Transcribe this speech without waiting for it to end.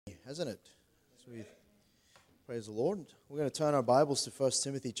hasn't it? So we praise the Lord. We're going to turn our Bibles to 1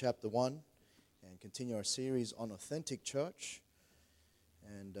 Timothy chapter 1 and continue our series on authentic church.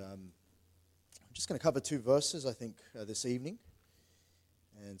 And I'm just going to cover two verses, I think, this evening.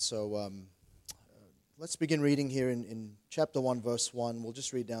 And so let's begin reading here in chapter 1, verse 1. We'll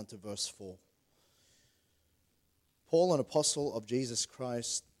just read down to verse 4. Paul, an apostle of Jesus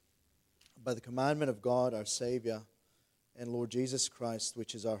Christ, by the commandment of God, our Savior, and Lord Jesus Christ,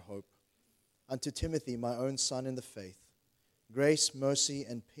 which is our hope, unto Timothy, my own son in the faith, grace, mercy,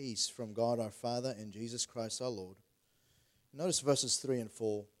 and peace from God our Father and Jesus Christ our Lord. Notice verses 3 and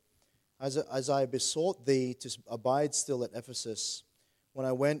 4. As I besought thee to abide still at Ephesus, when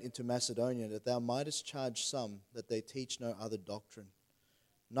I went into Macedonia, that thou mightest charge some that they teach no other doctrine,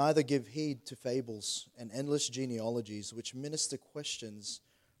 neither give heed to fables and endless genealogies, which minister questions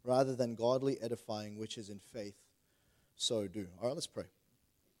rather than godly edifying, which is in faith. So do. All right, let's pray.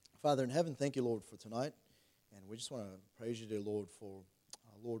 Father in heaven, thank you, Lord, for tonight. And we just want to praise you, dear Lord, for,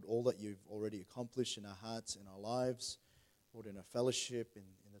 Lord, all that you've already accomplished in our hearts, in our lives, Lord, in our fellowship, in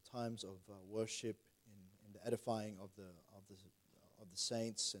the times of worship, in the edifying of the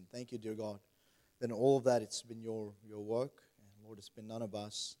saints. And thank you, dear God, that in all of that it's been your work. And Lord, it's been none of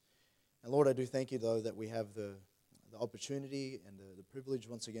us. And Lord, I do thank you, though, that we have the opportunity and the privilege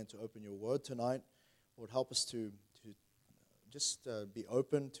once again to open your word tonight. Lord, help us to just be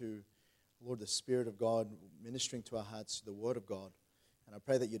open to, Lord, the Spirit of God ministering to our hearts, the Word of God. And I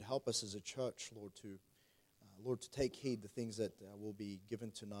pray that you'd help us as a church, Lord, to take heed the things that will be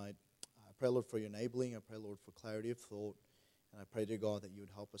given tonight. I pray, Lord, for your enabling. I pray, Lord, for clarity of thought. And I pray, dear God, that you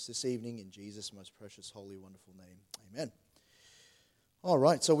would help us this evening in Jesus' most precious, holy, wonderful name. Amen. All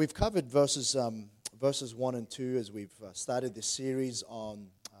right, so we've covered verses 1 and 2 as we've started this series on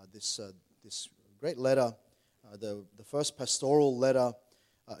this great letter, the first pastoral letter,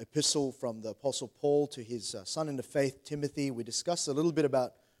 epistle from the Apostle Paul to his son in the faith, Timothy. We discussed a little bit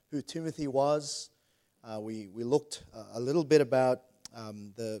about who Timothy was. We looked a little bit about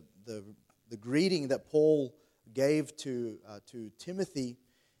the greeting that Paul gave to Timothy,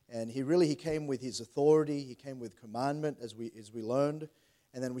 and he came with his authority. He came with commandment, as we learned,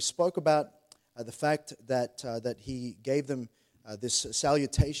 and then we spoke about the fact that he gave them this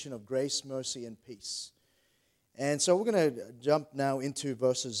salutation of grace, mercy, and peace. And so we're going to jump now into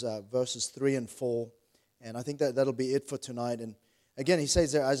verses 3 and 4, and I think that'll be it for tonight. And again, he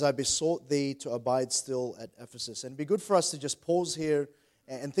says there, as I besought thee to abide still at Ephesus. And it'd be good for us to just pause here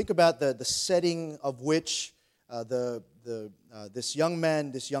and think about the setting of which this young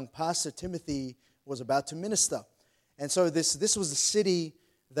man, this young pastor, Timothy, was about to minister. And so this was the city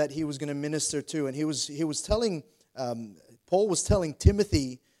that he was going to minister to. And he was telling, Paul was telling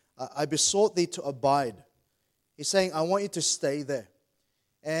Timothy, I besought thee to abide. He's saying, I want you to stay there.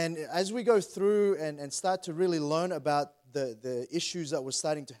 And as we go through and start to really learn about the issues that were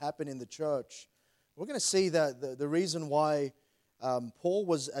starting to happen in the church, we're going to see that the reason why Paul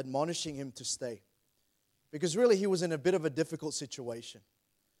was admonishing him to stay. Because really he was in a bit of a difficult situation.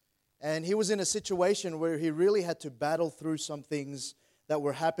 And he was in a situation where he really had to battle through some things that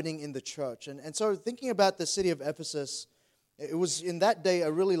were happening in the church. And so thinking about the city of Ephesus, it was in that day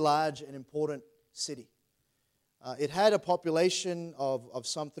a really large and important city. It had a population of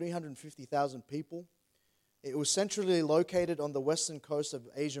some 350,000 people. It was centrally located on the western coast of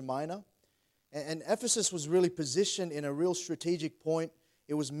Asia Minor. And Ephesus was really positioned in a real strategic point.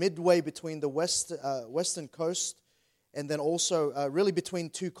 It was midway between the western coast and then also really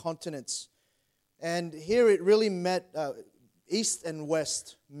between two continents. And here it really met, east and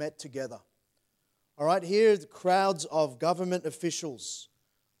west met together. All right, here the crowds of government officials,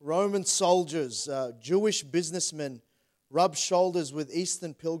 Roman soldiers, Jewish businessmen rubbed shoulders with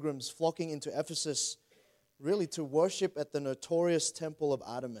Eastern pilgrims flocking into Ephesus really to worship at the notorious temple of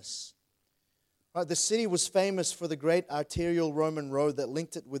Artemis. Right, the city was famous for the great arterial Roman road that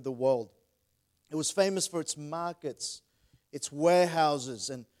linked it with the world. It was famous for its markets, its warehouses,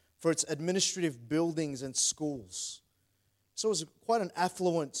 and for its administrative buildings and schools. So it was quite an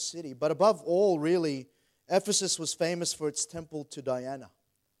affluent city. But above all, really, Ephesus was famous for its temple to Diana,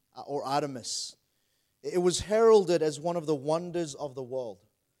 or Artemis. It was heralded as one of the wonders of the world.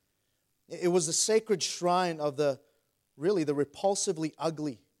 It was the sacred shrine of the repulsively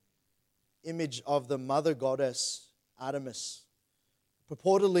ugly image of the mother goddess Artemis,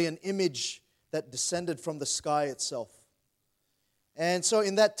 purportedly an image that descended from the sky itself. And so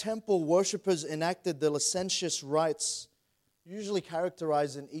in that temple, worshippers enacted the licentious rites usually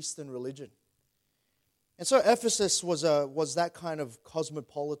characterized in Eastern religion. And so Ephesus was that kind of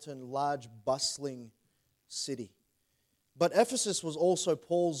cosmopolitan, large, bustling city. But Ephesus was also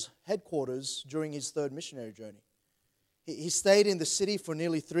Paul's headquarters during his third missionary journey. He stayed in the city for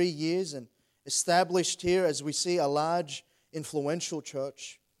nearly 3 years and established here, as we see, a large, influential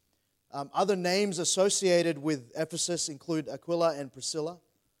church. Other names associated with Ephesus include Aquila and Priscilla,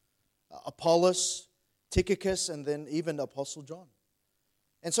 Apollos, Tychicus, and then even Apostle John.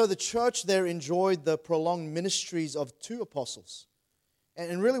 And so the church there enjoyed the prolonged ministries of 2 apostles,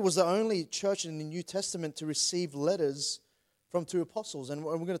 and really was the only church in the New Testament to receive letters from 2 apostles. And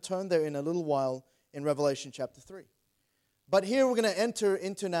we're going to turn there in a little while in Revelation chapter 3. But here we're going to enter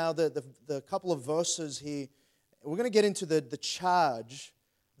into now the couple of verses here. We're going to get into the charge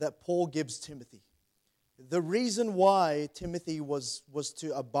that Paul gives Timothy. The reason why Timothy was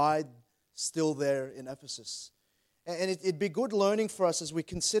to abide still there in Ephesus. And it'd be good learning for us as we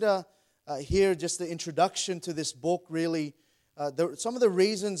consider here just the introduction to this book, really. Some of the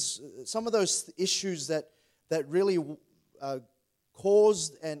reasons, some of those issues that really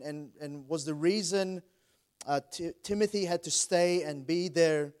caused and was the reason Timothy had to stay and be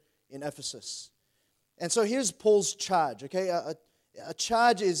there in Ephesus. And so here's Paul's charge, okay? A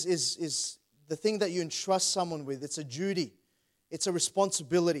charge is the thing that you entrust someone with. It's a duty. It's a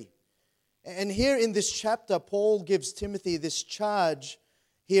responsibility. And here in this chapter, Paul gives Timothy this charge.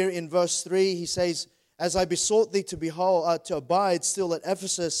 Here in verse 3, he says, "As I besought thee to abide still at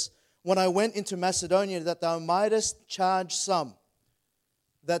Ephesus, when I went into Macedonia, that thou mightest charge some,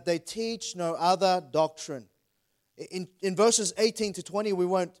 that they teach no other doctrine." In verses 18 to 20, we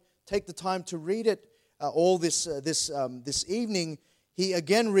won't take the time to read it all this evening. He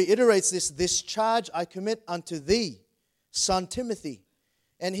again reiterates this charge I commit unto thee, son Timothy.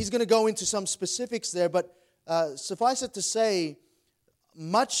 And he's going to go into some specifics there, but suffice it to say,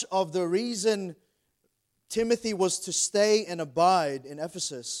 much of the reason Timothy was to stay and abide in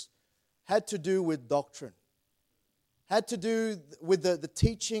Ephesus had to do with doctrine, had to do with the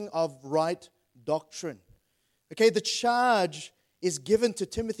teaching of right doctrine. Okay, the charge is given to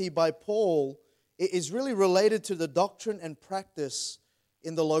Timothy by Paul. It is really related to the doctrine and practice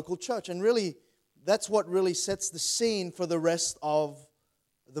in the local church. And really, that's what really sets the scene for the rest of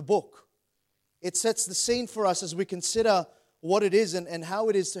the book. It sets the scene for us as we consider what it is and how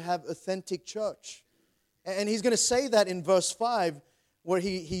it is to have authentic church. And he's going to say that in verse 5, where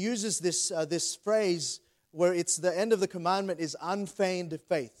he uses this phrase where it's the end of the commandment is unfeigned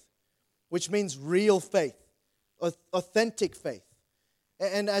faith, which means real faith, authentic faith.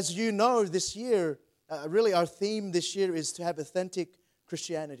 And as you know, this year, really our theme this year is to have authentic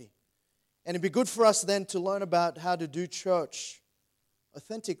Christianity. And it'd be good for us then to learn about how to do church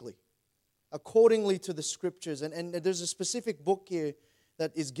authentically, accordingly to the Scriptures. And there's a specific book here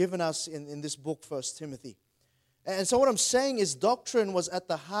that is given us in this book, 1 Timothy. And so what I'm saying is doctrine was at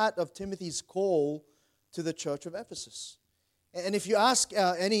the heart of Timothy's call to the church of Ephesus. And if you ask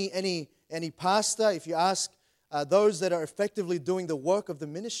any pastor, if you ask those that are effectively doing the work of the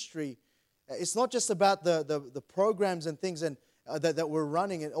ministry, it's not just about the programs and things that we're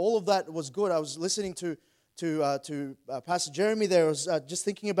running. And all of that was good. I was listening to Pastor Jeremy there. I was just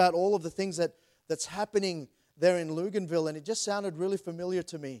thinking about all of the things that's happening there in Luganville, and it just sounded really familiar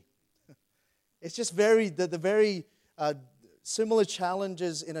to me. It's just the very similar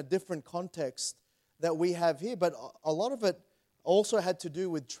challenges in a different context that we have here, but a lot of it also had to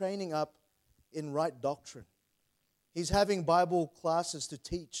do with training up in right doctrine. He's having Bible classes to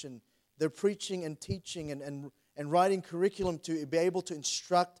teach, and they're preaching and teaching and writing curriculum to be able to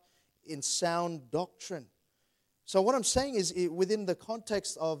instruct in sound doctrine. So what I'm saying is, within the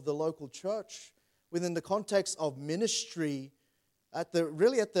context of the local church, within the context of ministry,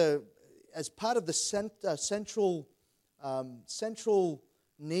 as part of the central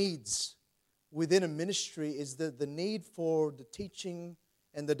needs within a ministry is the need for the teaching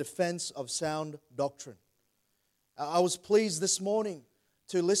and the defense of sound doctrine. I was pleased this morning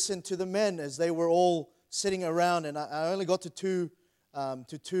to listen to the men as they were all sitting around, and I only got to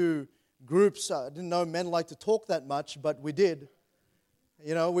two groups. I didn't know men like to talk that much, but we did.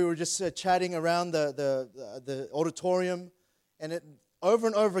 You know, we were just chatting around the auditorium, and over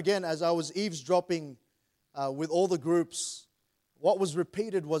and over again, as I was eavesdropping with all the groups, what was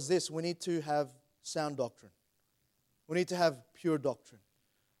repeated was this: we need to have sound doctrine. We need to have pure doctrine.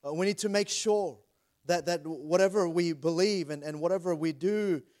 We need to make sure that whatever we believe and whatever we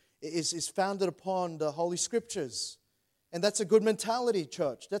do is founded upon the Holy Scriptures. And that's a good mentality,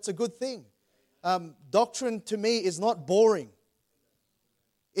 church. That's a good thing. Doctrine to me is not boring.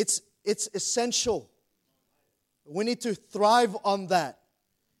 It's essential. We need to thrive on that.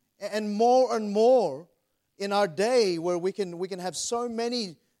 And more in our day where we can have so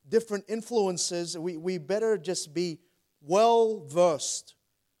many different influences, we better just be well versed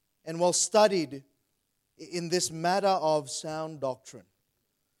and well studied in this matter of sound doctrine.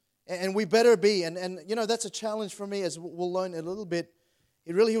 And we better be, and that's a challenge for me, as we'll learn a little bit.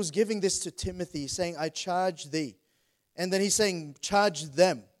 He was giving this to Timothy, saying, I charge thee. And then he's saying, charge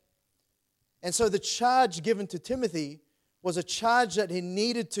them. And so the charge given to Timothy was a charge that he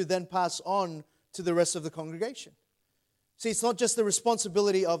needed to then pass on to the rest of the congregation. See, it's not just the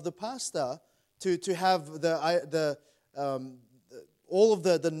responsibility of the pastor to have all of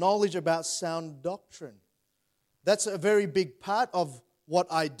the knowledge about sound doctrine. That's a very big part of what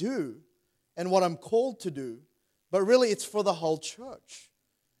I do and what I'm called to do. But really, it's for the whole church.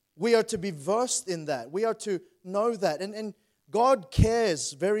 We are to be versed in that. We are to know that. And God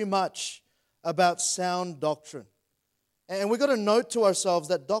cares very much about sound doctrine. And we've got to note to ourselves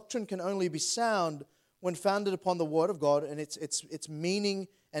that doctrine can only be sound when founded upon the Word of God and its meaning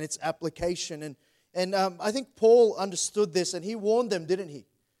and its application. And I think Paul understood this, and he warned them, didn't he?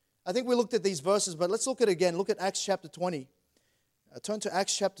 I think we looked at these verses, but let's look at it again. Look at Acts chapter 20. Turn to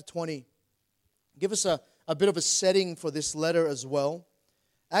Acts chapter 20. Give us a bit of a setting for this letter as well.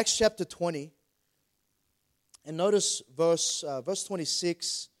 Acts chapter 20. And notice verse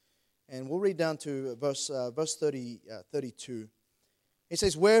 26, and we'll read down to verse 32. He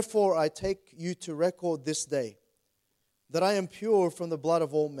says, Wherefore I take you to record this day, that I am pure from the blood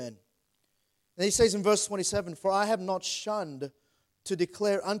of all men. And he says in verse 27, For I have not shunned to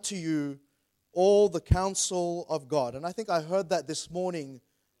declare unto you all the counsel of God. And I think I heard that this morning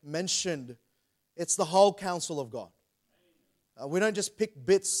mentioned. It's the whole counsel of God. We don't just pick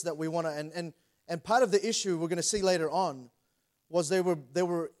bits that we want to. And part of the issue we're going to see later on was they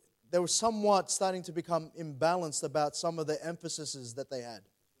were somewhat starting to become imbalanced about some of the emphases that they had.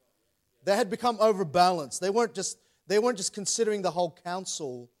 They had become overbalanced. They weren't just considering the whole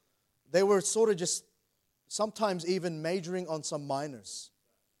counsel. They were sort of just sometimes even majoring on some minors.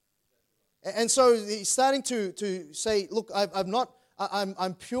 And so he's starting to say, look,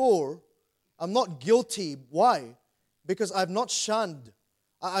 I'm pure. I'm not guilty. Why? Because I've not shunned.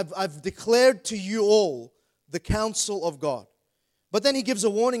 I've declared to you all the counsel of God. But then he gives a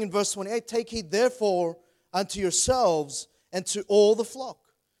warning in verse 28, Take heed therefore unto yourselves and to all the flock,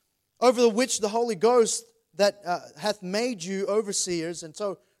 over the which the Holy Ghost that hath made you overseers. And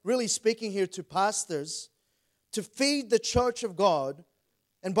so really speaking here to pastors, to feed the church of God,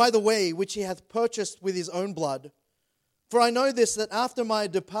 and by the way, which he hath purchased with his own blood. For I know this, that after my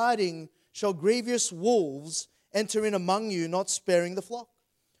departing shall grievous wolves enter in among you, not sparing the flock.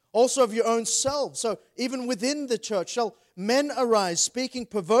 Also of your own selves. So even within the church shall men arise, speaking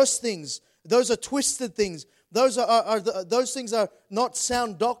perverse things. Those are twisted things. Those things are not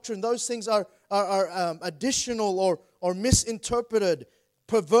sound doctrine. Those things are additional or misinterpreted,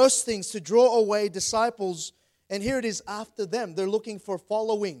 perverse things to draw away disciples. And here it is after them. They're looking for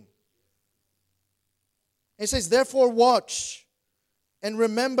following. He says, Therefore watch and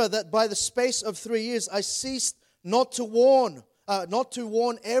remember that by the space of 3 years I ceased not to warn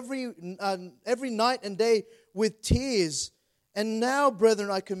every night and day with tears. And now,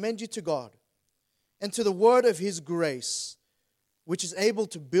 brethren, I commend you to God and to the word of His grace, which is able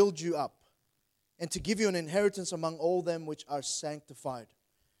to build you up and to give you an inheritance among all them which are sanctified.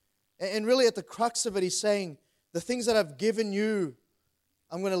 And really at the crux of it, he's saying, the things that I've given you,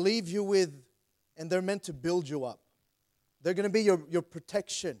 I'm going to leave you with, and they're meant to build you up. They're going to be your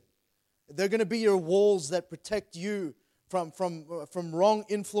protection. They're going to be your walls that protect you from wrong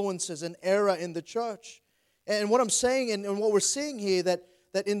influences and error in the church. And what I'm saying and what we're seeing here,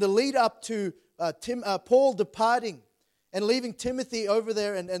 that in the lead up to Paul departing and leaving Timothy over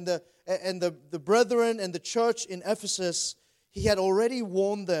there and the brethren and the church in Ephesus, he had already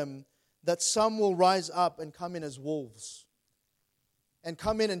warned them that some will rise up and come in as wolves and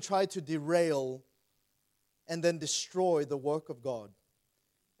come in and try to derail and then destroy the work of God.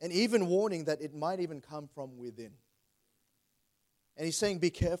 And even warning that it might even come from within. And he's saying, be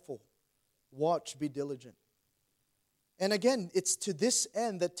careful, watch, be diligent. And again, it's to this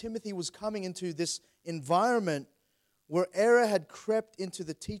end that Timothy was coming into this environment where error had crept into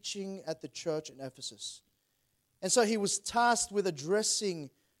the teaching at the church in Ephesus. And so he was tasked with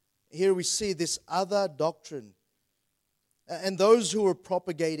addressing, here we see this other doctrine, and those who were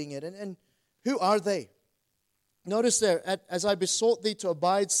propagating it. And who are they? Notice there, as I besought thee to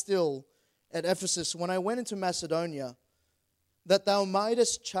abide still at Ephesus, when I went into Macedonia, that thou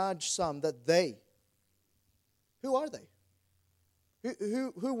mightest charge some, that they. Who are they?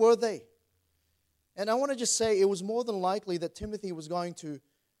 Who were they? And I want to just say, it was more than likely that Timothy was going to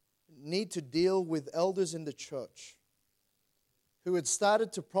need to deal with elders in the church who had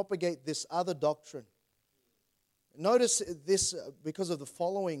started to propagate this other doctrine. Notice this because of the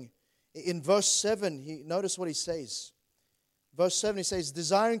following. In verse 7, notice what he says. Verse 7, he says,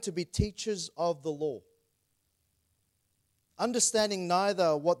 desiring to be teachers of the law, understanding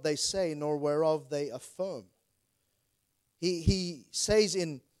neither what they say nor whereof they affirm. He says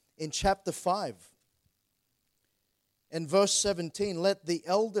in chapter 5, in verse 17, let the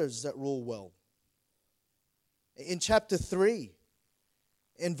elders that rule well. In chapter 3,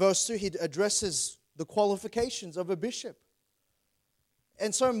 in verse 2, he addresses the qualifications of a bishop.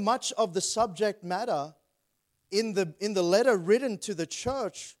 And so much of the subject matter in the letter written to the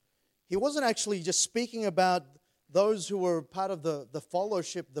church, he wasn't actually just speaking about those who were part of the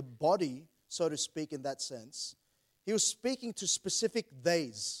fellowship, the body, so to speak, in that sense. He was speaking to specific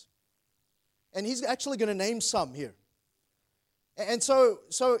theys. And he's actually going to name some here. And so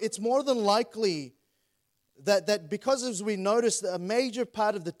it's more than likely that because, as we notice, a major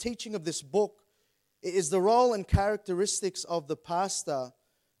part of the teaching of this book is the role and characteristics of the pastor,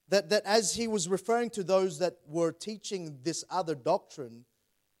 that as he was referring to those that were teaching this other doctrine,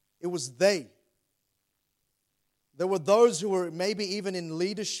 it was they. There were those who were maybe even in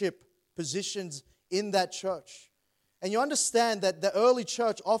leadership positions in that church. And you understand that the early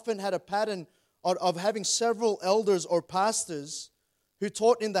church often had a pattern of having several elders or pastors who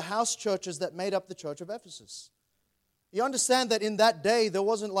taught in the house churches that made up the church of Ephesus. You understand that in that day, there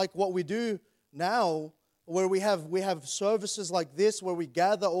wasn't like what we do now, where we have services like this, where we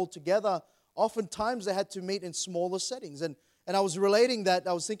gather all together. Oftentimes, they had to meet in smaller settings. And I was relating that,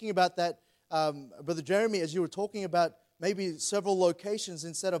 I was thinking about that, Brother Jeremy, as you were talking about maybe several locations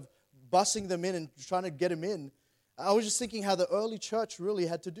instead of bussing them in and trying to get them in. I was just thinking how the early church really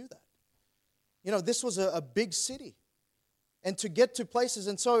had to do that. You know, this was a big city. And to get to places,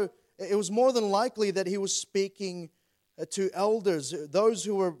 and so it was more than likely that he was speaking to elders, those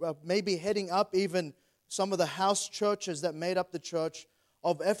who were maybe heading up even some of the house churches that made up the church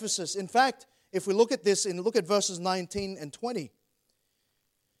of Ephesus. In fact, if we look at this and look at verses 19 and 20,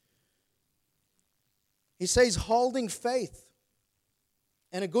 he says, holding faith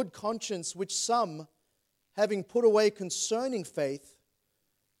and a good conscience, which some, having put away concerning faith,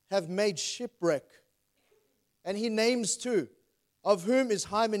 have made shipwreck. And he names two, of whom is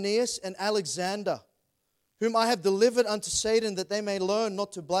Hymenaeus and Alexander, whom I have delivered unto Satan, that they may learn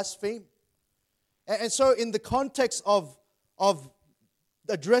not to blaspheme. And so in the context of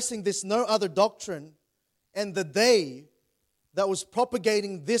addressing this no other doctrine, and the they that was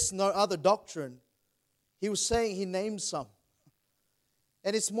propagating this no other doctrine, he was saying, he named some.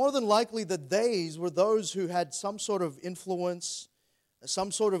 And it's more than likely that theys were those who had some sort of influence,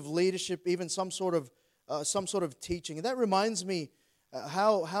 some sort of leadership, even some sort of teaching. And that reminds me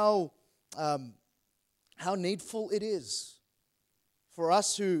how needful it is for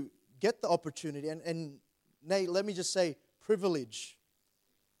us who get the opportunity, and Nate, let me just say, privilege,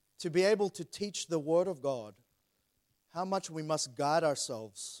 to be able to teach the Word of God, how much we must guard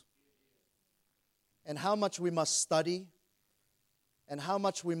ourselves, and how much we must study, and how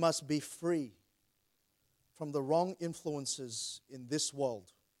much we must be free from the wrong influences in this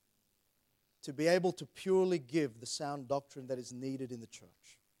world, to be able to purely give the sound doctrine that is needed in the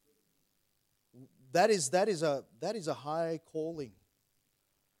church. That is a high calling.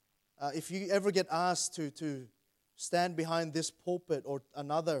 If you ever get asked to stand behind this pulpit or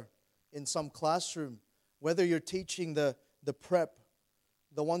another in some classroom, whether you're teaching the prep,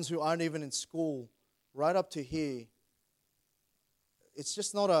 the ones who aren't even in school, right up to here, it's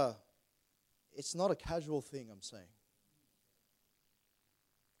just not a casual thing, I'm saying.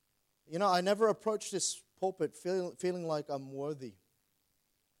 You know, I never approached this pulpit feeling like I'm worthy.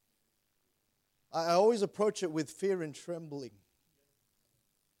 I always approach it with fear and trembling.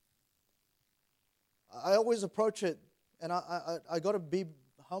 I always approach it, and I got to be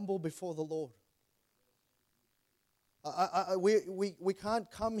humble before the Lord. We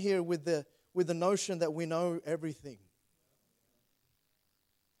can't come here with the notion that we know everything.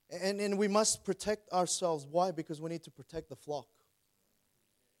 And we must protect ourselves. Why? Because we need to protect the flock.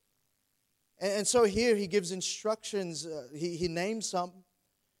 And so here he gives instructions. He names some.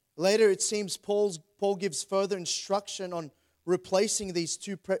 Later it seems Paul gives further instruction on replacing these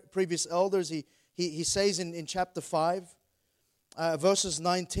two previous elders. He says in chapter 5, verses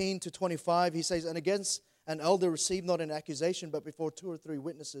 19 to 25, he says, and against an elder receive not an accusation, but before 2 or 3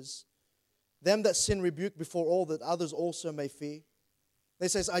 witnesses. Them that sin rebuke before all, that others also may fear. He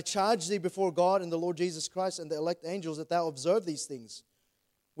says, I charge thee before God and the Lord Jesus Christ and the elect angels that thou observe these things,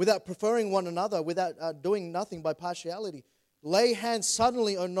 without preferring one another, without doing nothing by partiality. Lay hands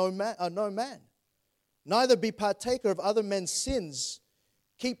suddenly on no man. Neither be partaker of other men's sins.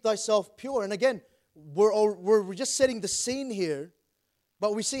 Keep thyself pure. And again, we're just setting the scene here,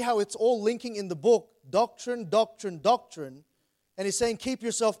 but we see how it's all linking in the book. Doctrine, doctrine, doctrine. And he's saying, keep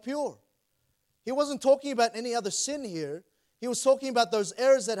yourself pure. He wasn't talking about any other sin here. He was talking about those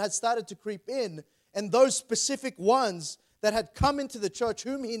errors that had started to creep in, and those specific ones that had come into the church,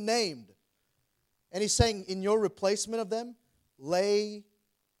 whom he named. And he's saying, in your replacement of them,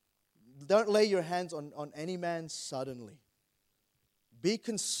 don't lay your hands on any man suddenly. Be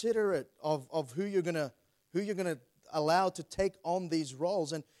considerate of who you're gonna allow to take on these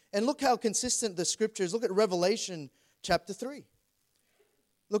roles. And look how consistent the scripture is. Look at Revelation chapter 3.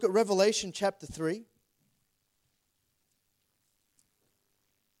 Look at Revelation chapter 3.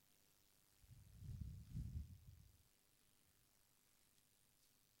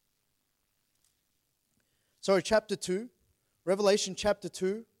 Sorry, chapter 2. Revelation chapter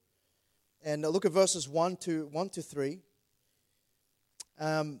 2. And look at verses 1 to 3.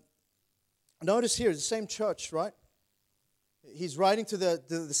 Notice here, the same church, right? He's writing to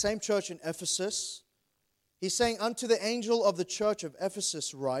the same church in Ephesus. He's saying, unto the angel of the church of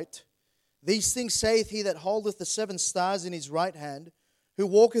Ephesus write, these things saith he that holdeth the 7 stars in his right hand, who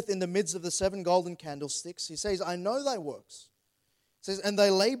walketh in the midst of the 7 golden candlesticks. He says, I know thy works. He says, and thy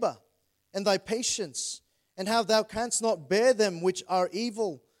labor, and thy patience, and how thou canst not bear them which are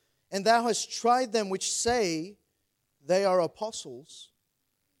evil, and thou hast tried them which say they are apostles,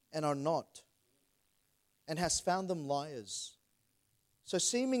 and are not, and hast found them liars. So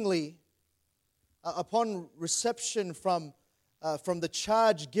seemingly, upon reception from the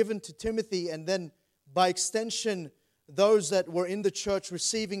charge given to Timothy, and then by extension, those that were in the church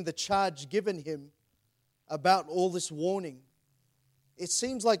receiving the charge given him about all this warning, it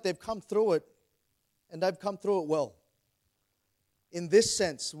seems like they've come through it, and they've come through it well. In this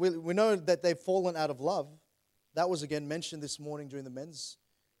sense, we know that they've fallen out of love. That was again mentioned this morning during the men's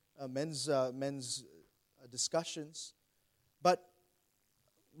discussions. But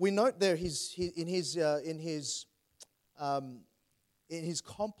we note there in his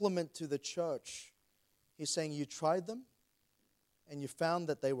compliment to the church, he's saying, you tried them and you found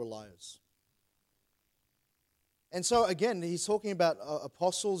that they were liars. And so again, he's talking about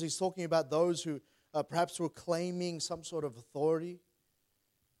apostles. He's talking about those who perhaps were claiming some sort of authority.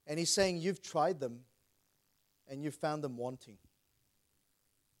 And he's saying, you've tried them and you've found them wanting.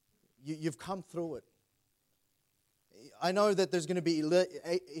 You've come through it. I know that there's going to be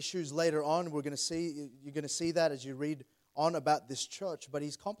issues later on. You're going to see that as you read on about this church. But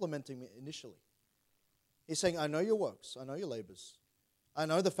he's complimenting me initially. He's saying, I know your works. I know your labors. I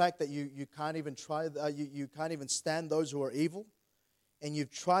know the fact that you can't even you can't even stand those who are evil. And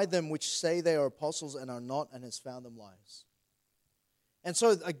you've tried them which say they are apostles and are not, and has found them liars. And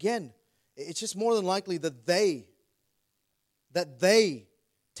so again, it's just more than likely that they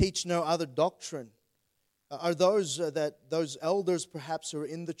teach no other doctrine. Are those elders perhaps who are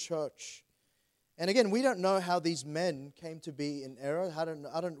in the church? And again, we don't know how these men came to be in error.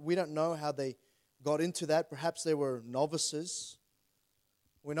 We don't know how they got into that. Perhaps they were novices.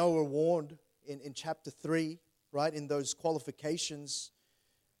 We know we're warned in chapter 3, right, in those qualifications.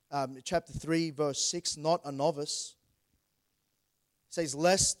 Chapter 3, verse 6, not a novice. It says,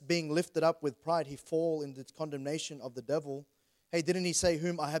 lest being lifted up with pride, he fall in the condemnation of the devil. Hey, didn't he say,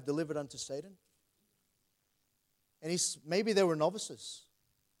 whom I have delivered unto Satan? And maybe they were novices.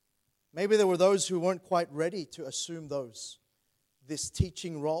 Maybe there were those who weren't quite ready to assume this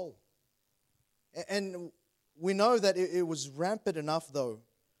teaching role. And we know that it was rampant enough, though,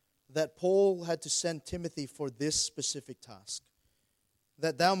 that Paul had to send Timothy for this specific task.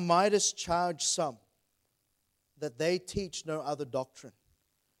 That thou mightest charge some, that they teach no other doctrine.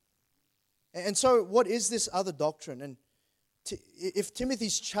 And so what is this other doctrine? And if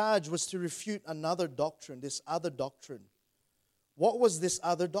Timothy's charge was to refute another doctrine, this other doctrine, what was this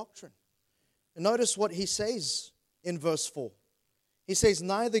other doctrine? And notice what he says in verse 4. He says,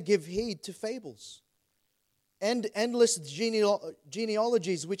 neither give heed to fables and endless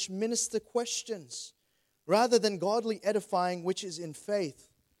genealogies which minister questions, rather than godly edifying which is in faith,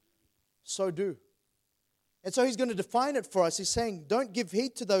 so do. And so he's going to define it for us. He's saying, don't give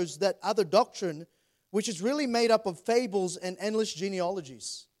heed to that other doctrine, which is really made up of fables and endless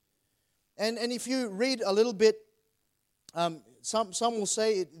genealogies. And if you read a little bit, some will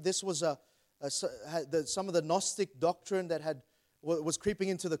say this was some of the Gnostic doctrine that was creeping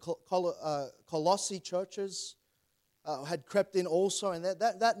into the Colossae churches, had crept in also, and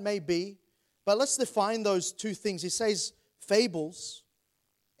that may be. But let's define those two things. He says fables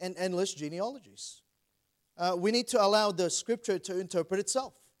and endless genealogies. We need to allow the scripture to interpret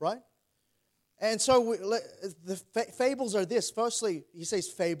itself, right? And so the fables are this. Firstly, he says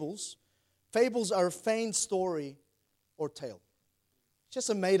fables. Fables are a feigned story or tale. It's just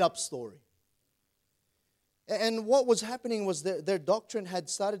a made-up story. And what was happening was their doctrine had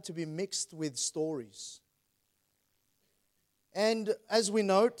started to be mixed with stories. And as we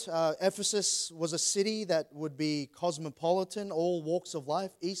note, Ephesus was a city that would be cosmopolitan, all walks of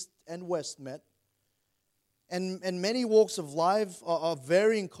life, east and west met. And many walks of life of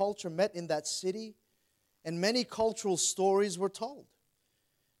varying culture met in that city, and many cultural stories were told.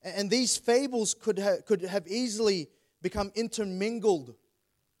 And these fables could have easily become intermingled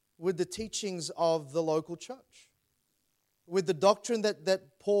with the teachings of the local church, with the doctrine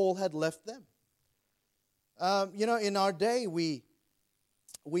that Paul had left them. In our day, we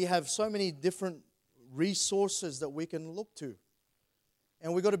have so many different resources that we can look to.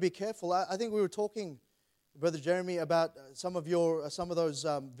 And we've got to be careful. I think we were talking, Brother Jeremy, about some of those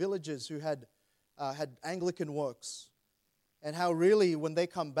villages who had Anglican works. And how really, when they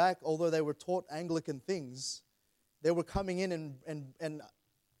come back, although they were taught Anglican things, they were coming in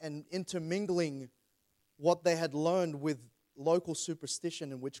and intermingling what they had learned with local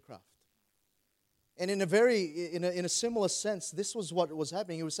superstition and witchcraft. And in a similar sense, this was what was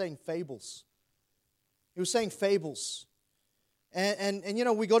happening. He was saying fables. He was saying fables. And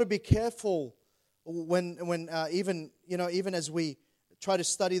we got to be careful when even as we try to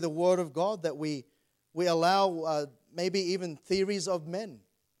study the Word of God, that we allow maybe even theories of men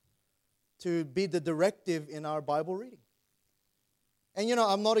to be the directive in our Bible reading. And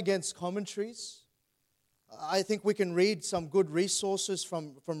I'm not against commentaries. I think we can read some good resources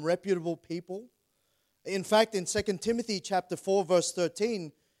from reputable people. In fact, in 2 Timothy chapter 4, verse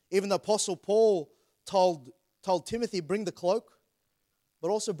 13, even the Apostle Paul told Timothy, bring the cloak, but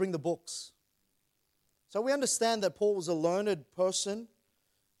also bring the books. So we understand that Paul was a learned person.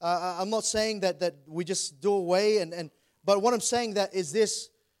 I'm not saying that we just do away, but what I'm saying that is this: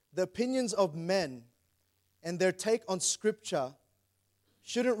 the opinions of men and their take on Scripture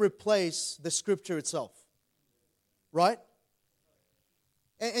shouldn't replace the Scripture itself. Right?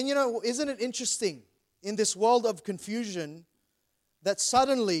 And isn't it interesting in this world of confusion that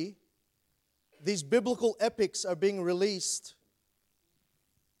suddenly these biblical epics are being released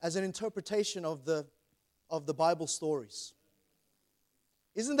as an interpretation of the Bible stories?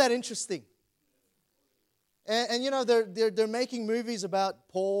 Isn't that interesting? And they're making movies about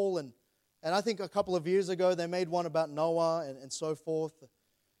Paul, and I think a couple of years ago they made one about Noah and so forth.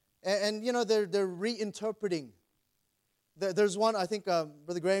 And they're reinterpreting. There's one, I think,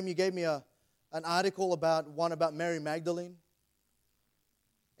 Brother Graham, you gave me an article about Mary Magdalene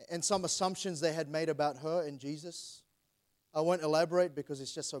and some assumptions they had made about her and Jesus. I won't elaborate because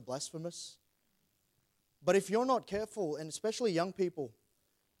it's just so blasphemous. But if you're not careful, and especially young people,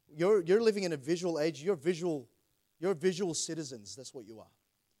 you're living in a visual age. You're visual citizens. That's what you are.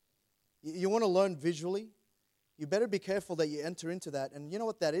 You want to learn visually. You better be careful that you enter into that. And you know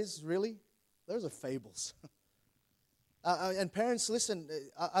what that is, really? Those are fables. And parents, listen,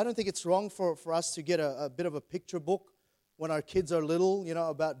 I don't think it's wrong for us to get a bit of a picture book when our kids are little,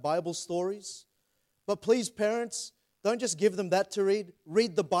 about Bible stories. But please, parents, don't just give them that to read.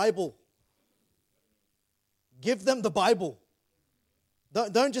 Read the Bible. Give them the Bible.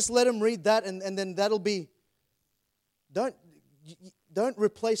 Don't just let them read that and then that'll be... Don't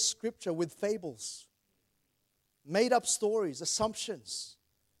replace Scripture with fables. Made up stories, assumptions.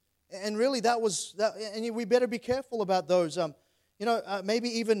 And really and we better be careful about those. Maybe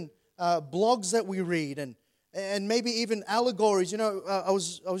even blogs that we read and maybe even allegories. I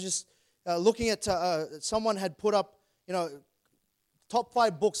was just looking at someone had put up, top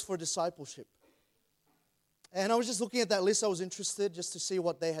 5 books for discipleship. And I was just looking at that list. I was interested just to see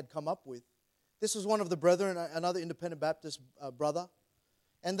what they had come up with. This was one of the brethren, another independent Baptist brother.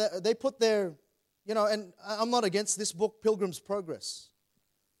 And they put their, and I'm not against this book, Pilgrim's Progress,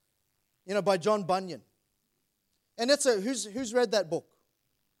 by John Bunyan. And who's read that book?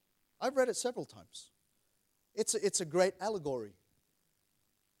 I've read it several times. It's a great allegory,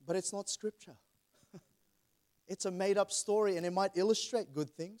 but it's not Scripture. It's a made-up story, and it might illustrate good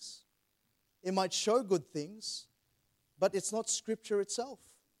things. It might show good things, but it's not Scripture itself.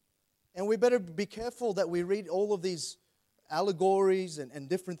 And we better be careful that we read all of these allegories and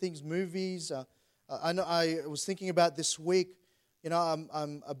different things, movies. I know I was thinking about this week.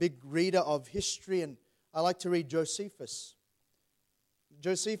 I'm a big reader of history, and I like to read Josephus.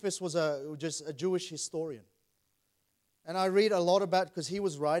 Josephus was just a Jewish historian, and I read a lot about because he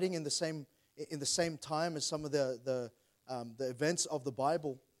was writing in the same time as some of the events of the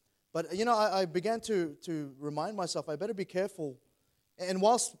Bible. But I began to remind myself I better be careful. And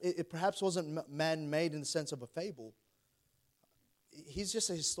whilst it perhaps wasn't man-made in the sense of a fable, he's just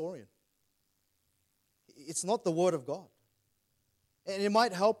a historian. it's not the Word of God. And it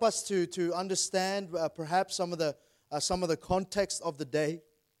might help us to understand perhaps some of the context of the day.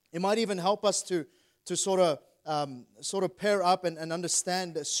 It might even help us to sort of pair up and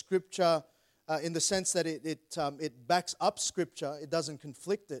understand Scripture in the sense that it backs up Scripture. It doesn't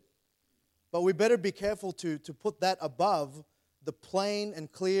conflict it. But we better be careful to put that above the plain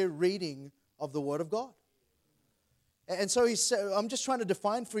and clear reading of the Word of God. And so I'm just trying to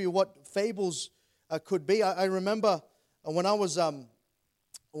define for you what fables could be. I remember when I was a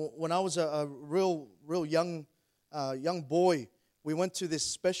real young boy, we went to this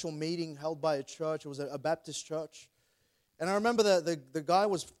special meeting held by a church. It was a Baptist church, and I remember the guy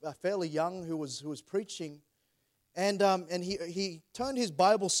was fairly young who was preaching, and he turned his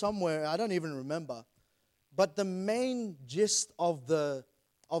Bible somewhere. I don't even remember, but the main gist of the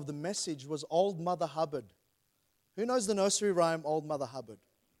message was Old Mother Hubbard. Who knows the nursery rhyme Old Mother Hubbard?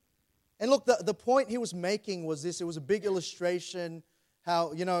 And look, the point he was making was this. It was a big illustration.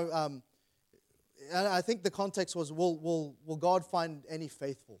 How, and I think the context was, will God find any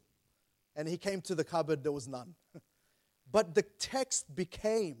faithful? And he came to the cupboard, there was none. But the text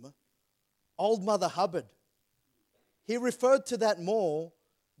became Old Mother Hubbard. He referred to that more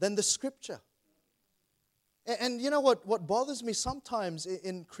than the Scripture. And you know what bothers me sometimes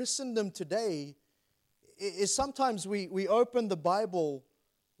in Christendom today is sometimes we open the Bible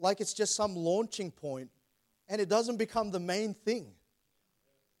like it's just some launching point, and it doesn't become the main thing.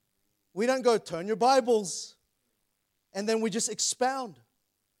 We don't go, turn your Bibles, and then we just expound.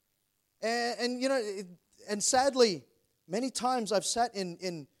 And sadly, many times I've sat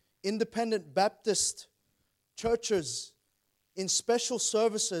in independent Baptist churches in special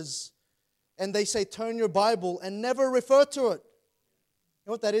services, and they say, turn your Bible, and never refer to it. You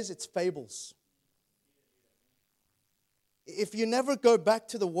know what that is? It's fables. If you never go back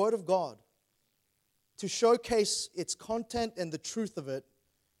to the Word of God to showcase its content and the truth of it,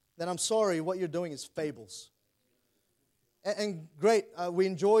 then I'm sorry, what you're doing is fables. And great, we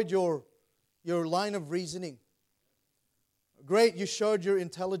enjoyed your line of reasoning. Great, you showed your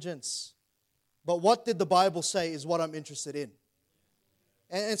intelligence. But what did the Bible say is what I'm interested in.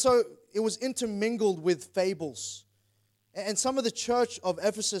 And so it was intermingled with fables. And some of the church of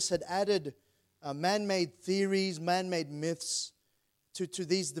Ephesus had added man-made theories, man-made myths to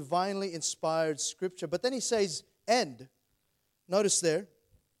these divinely inspired Scripture. But then he says, end. Notice there,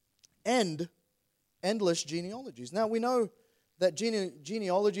 endless genealogies. Now we know that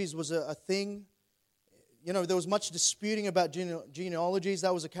genealogies was a thing. There was much disputing about genealogies.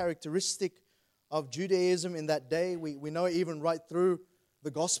 That was a characteristic of Judaism in that day. We know even right through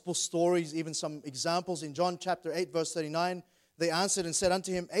the gospel stories, even some examples. In John chapter 8, verse 39, they answered and said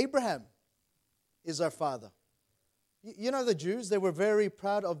unto him, Abraham is our father. The Jews, they were very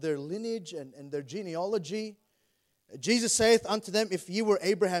proud of their lineage and their genealogy. Jesus saith unto them, if ye were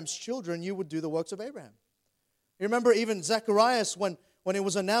Abraham's children, you would do the works of Abraham. You remember even Zacharias, when it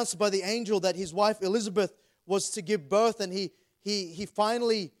was announced by the angel that his wife Elizabeth was to give birth, and she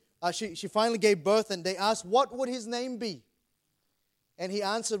finally gave birth, and they asked, what would his name be? And he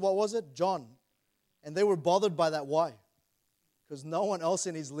answered, what was it? John. And they were bothered by that. Why? Because no one else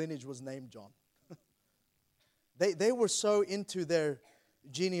in his lineage was named John. They were so into their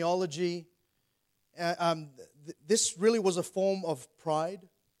genealogy. This really was a form of pride.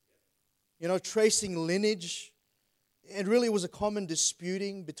 Tracing lineage. It really was a common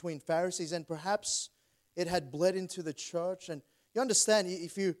disputing between Pharisees, and perhaps it had bled into the church. And you understand,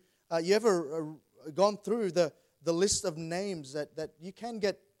 if you ever gone through the list of names, that you can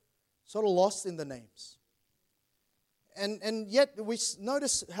get sort of lost in the names. And yet we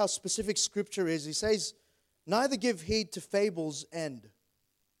notice how specific Scripture is. He says, neither give heed to fables and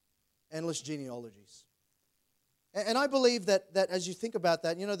endless genealogies. And I believe that as you think about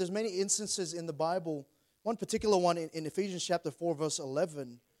that, there's many instances in the Bible. One particular one in Ephesians chapter 4, verse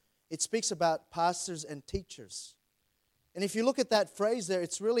 11, it speaks about pastors and teachers. And if you look at that phrase there,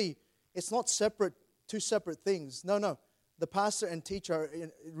 it's not separate, two separate things. No. The pastor and teacher,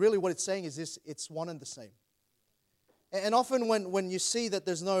 really what it's saying is this, it's one and the same. And often when you see that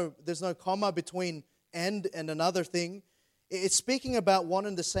there's no comma between and another thing, it's speaking about one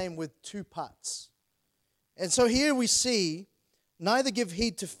and the same with two parts. And so here we see, neither give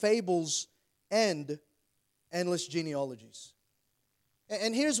heed to fables and endless genealogies.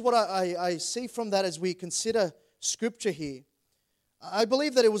 And here's what I see from that as we consider Scripture here. I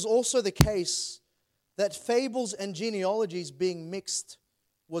believe that it was also the case that fables and genealogies being mixed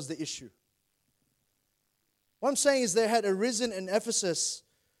was the issue. What I'm saying is there had arisen in Ephesus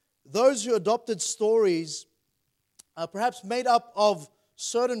those who adopted stories perhaps made up of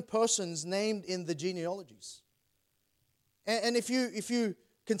certain persons named in the genealogies. And if you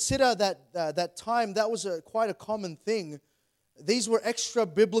consider that time, that was quite a common thing. These were extra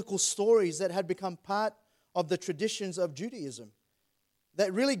biblical stories that had become part of the traditions of Judaism,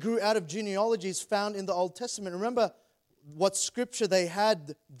 that really grew out of genealogies found in the Old Testament. Remember, what scripture they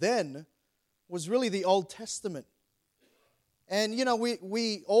had then was really the Old Testament. And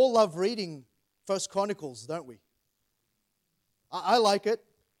we all love reading First Chronicles, don't we? I like it.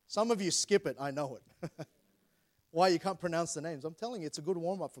 Some of you skip it, I know it. Why you can't pronounce the names? I'm telling you, it's a good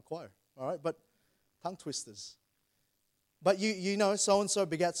warm-up for choir. All right, but tongue twisters. But you know, so-and-so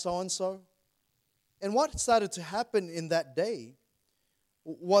begat so-and-so. And what started to happen in that day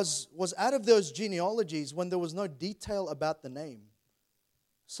was out of those genealogies, when there was no detail about the name,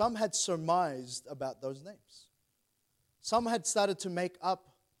 some had surmised about those names. Some had started to make up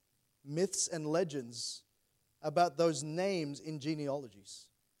myths and legends about those names in genealogies.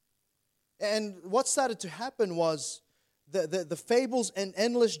 And what started to happen was the fables and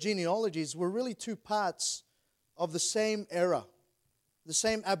endless genealogies were really two parts of the same era, the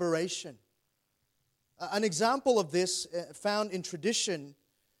same aberration. An example of this found in tradition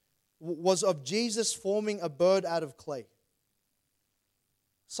was of Jesus forming a bird out of clay.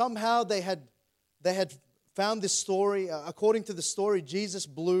 Somehow they had found this story. According to the story, Jesus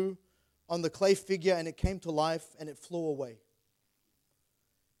blew on the clay figure and it came to life and it flew away.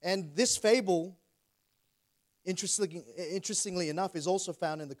 And this fable, interestingly enough, is also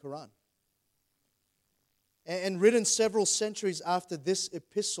found in the Quran and written several centuries after this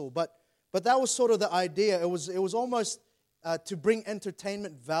epistle. But that was sort of the idea. It was almost to bring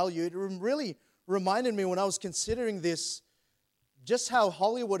entertainment value. It really reminded me when I was considering this, just how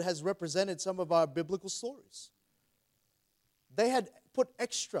Hollywood has represented some of our biblical stories. They had put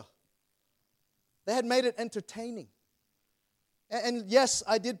extra. They had made it entertaining. And yes,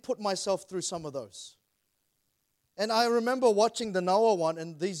 I did put myself through some of those. And I remember watching the Noah one,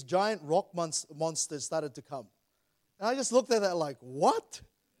 and these giant rock monsters started to come. And I just looked at that like, what?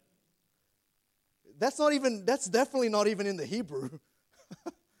 That's definitely not even in the Hebrew.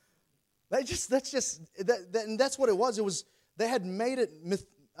 And that's what it was. They had made it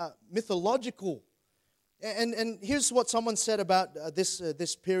mythological. And here's what someone said about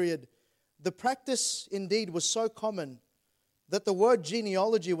this period. The practice indeed was so common that the word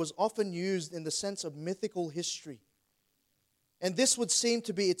genealogy was often used in the sense of mythical history. And this would seem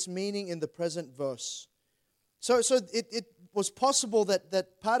to be its meaning in the present verse. So it was possible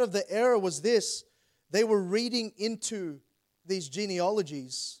that part of the error was this. They were reading into these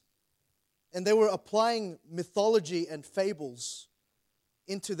genealogies and they were applying mythology and fables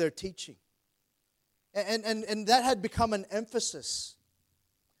into their teaching. And that had become an emphasis.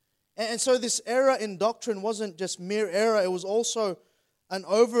 And so this error in doctrine wasn't just mere error, it was also an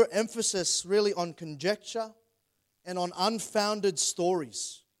overemphasis really on conjecture and on unfounded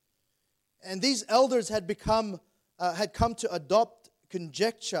stories. And these elders had come to adopt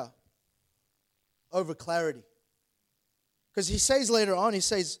conjecture over clarity. Because he says later on,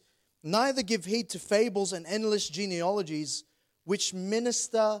 neither give heed to fables and endless genealogies which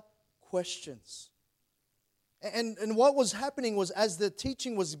minister questions. And what was happening was, as the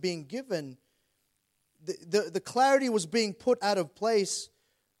teaching was being given, the clarity was being put out of place,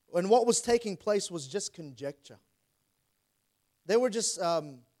 and what was taking place was just conjecture. They were just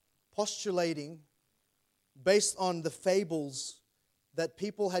postulating based on the fables that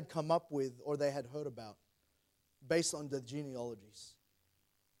people had come up with or they had heard about, based on the genealogies.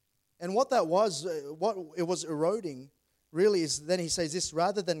 And what that was, what it was eroding, really is, then he says this,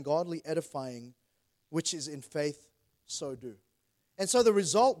 rather than godly edifying, which is in faith, so do. And so the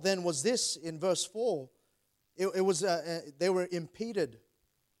result then was this in verse 4. It was they were impeded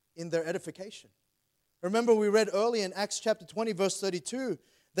in their edification. Remember, we read earlier in Acts chapter 20, verse 32,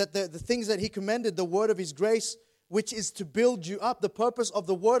 that the things that he commended, the word of his grace, which is to build you up. The purpose of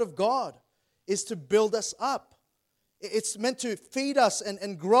the word of God is to build us up. It's meant to feed us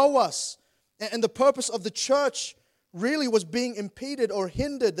and grow us. And the purpose of the church really was being impeded or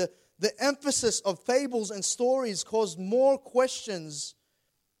hindered. The emphasis of fables and stories caused more questions,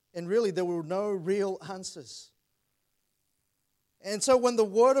 and really there were no real answers. And so when the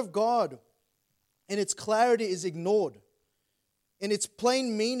Word of God in its clarity is ignored, in its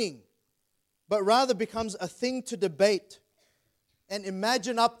plain meaning, but rather becomes a thing to debate and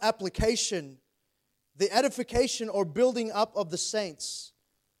imagine up application, the edification or building up of the saints,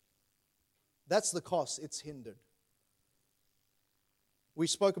 that's the cost. It's hindered. We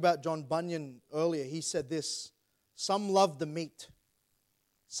spoke about John Bunyan earlier. He said this, some love the meat,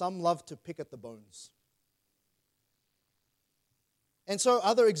 some love to pick at the bones. And so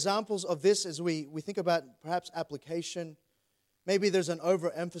other examples of this as we think about perhaps application, maybe there's an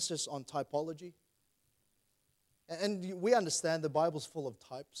overemphasis on typology. And we understand the Bible's full of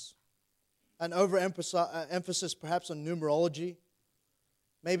types. An overemphasis perhaps on numerology,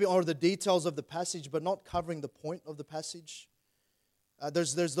 maybe on the details of the passage, but not covering the point of the passage.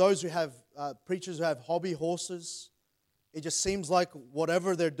 There's those who have, preachers who have hobby horses. It just seems like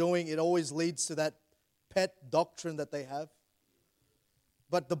whatever they're doing, it always leads to that pet doctrine that they have.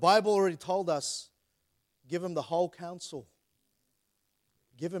 But the Bible already told us, give them the whole counsel.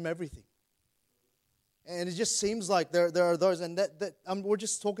 Give them everything. And it just seems like there are those, and we're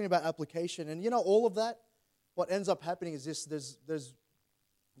just talking about application. And all of that, what ends up happening is this,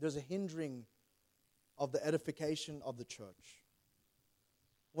 there's a hindering of the edification of the church.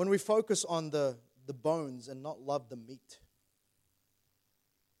 When we focus on the bones and not love the meat.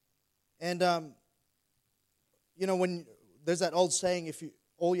 And, when there's that old saying, if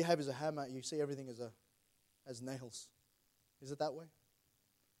all you have is a hammer, you see everything as nails. Is it that way?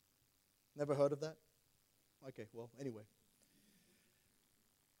 Never heard of that? Okay, well, anyway.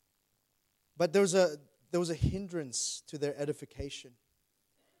 But there was a hindrance to their edification.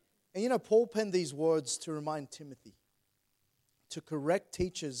 And Paul penned these words to remind Timothy, to correct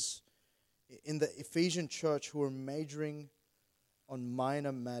teachers in the Ephesian church who were majoring on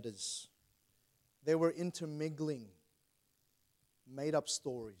minor matters. They were intermingling made-up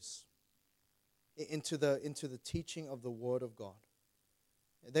stories into the teaching of the Word of God.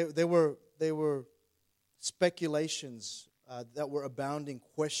 They were speculations that were abounding,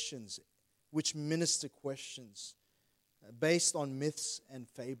 questions, which minister questions, based on myths and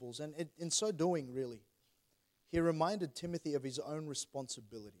fables. And in so doing, really, he reminded Timothy of his own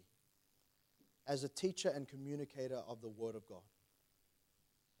responsibility as a teacher and communicator of the Word of God.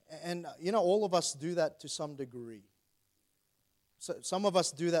 And, all of us do that to some degree. So some of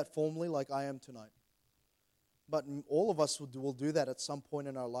us do that formally, like I am tonight. But all of us will do that at some point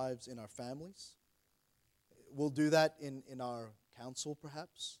in our lives, in our families. We'll do that in our counsel,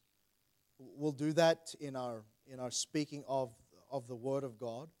 perhaps. We'll do that in our speaking of the Word of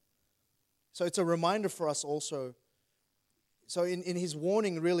God. So it's a reminder for us also. So in his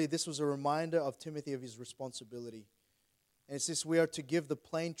warning, really, this was a reminder of Timothy of his responsibility. And it's this: we are to give the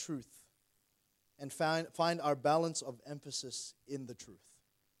plain truth and find our balance of emphasis in the truth.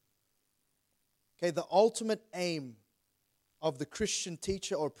 Okay, the ultimate aim of the Christian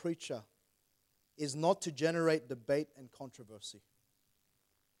teacher or preacher is not to generate debate and controversy.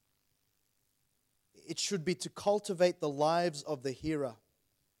 It should be to cultivate the lives of the hearer,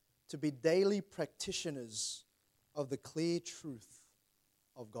 to be daily practitioners of the clear truth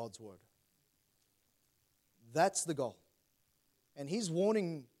of God's Word. That's the goal. And he's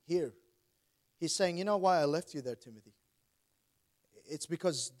warning here. He's saying, you know why I left you there, Timothy? It's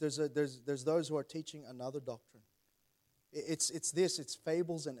because there's those who are teaching another doctrine. It's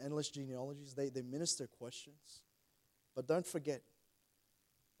fables and endless genealogies. They minister questions. But don't forget,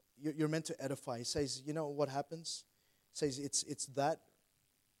 you're meant to edify. He says, you know what happens? He says it's that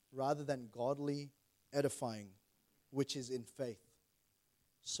rather than godly edifying, which is in faith.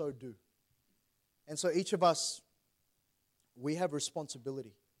 So do. And so each of us, we have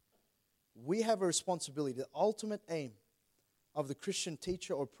responsibility. We have a responsibility. The ultimate aim of the Christian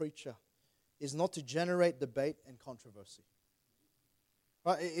teacher or preacher is not to generate debate and controversy.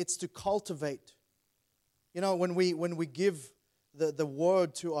 Right? It's to cultivate. When we give the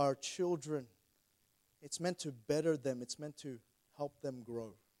word to our children, it's meant to better them. It's meant to help them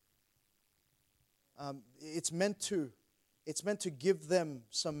grow. It's meant to give them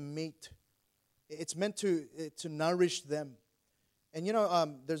some meat. It's meant to nourish them. And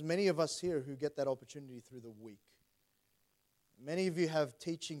there's many of us here who get that opportunity through the week. Many of you have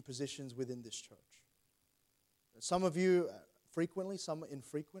teaching positions within this church. Some of you frequently, some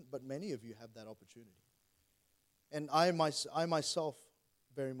infrequent, but many of you have that opportunity. And I myself,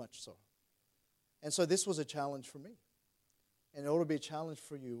 very much so. And so this was a challenge for me. And it ought to be a challenge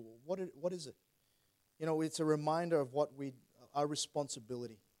for you. What is it? It's a reminder of our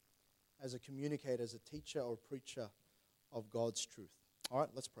responsibility as a communicator, as a teacher or preacher of God's truth. All right,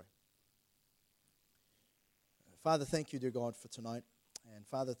 let's pray. Father, thank you, dear God, for tonight. And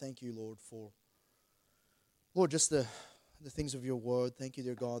Father, thank you, Lord, for, Lord, just the things of your word. Thank you,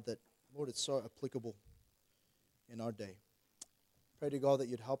 dear God, that, Lord, it's so applicable in our day. Pray, dear God, that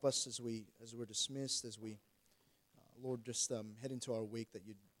you'd help us as we're dismissed, as we, Lord, just head into our week, that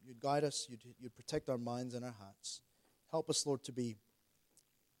you'd guide us, you'd protect our minds and our hearts. Help us, Lord, to be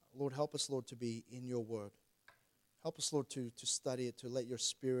in your word. Help us, Lord, to study it, to let your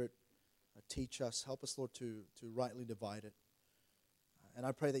Spirit teach us. Help us, Lord, to rightly divide it. And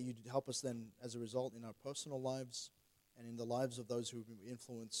I pray that you'd help us then, as a result, in our personal lives and in the lives of those who we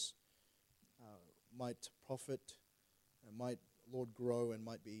influence, might profit and might, Lord, grow and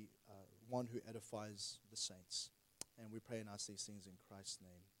might be one who edifies the saints. And we pray and ask these things in Christ's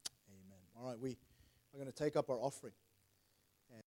name. Amen. All right, we are going to take up our offering.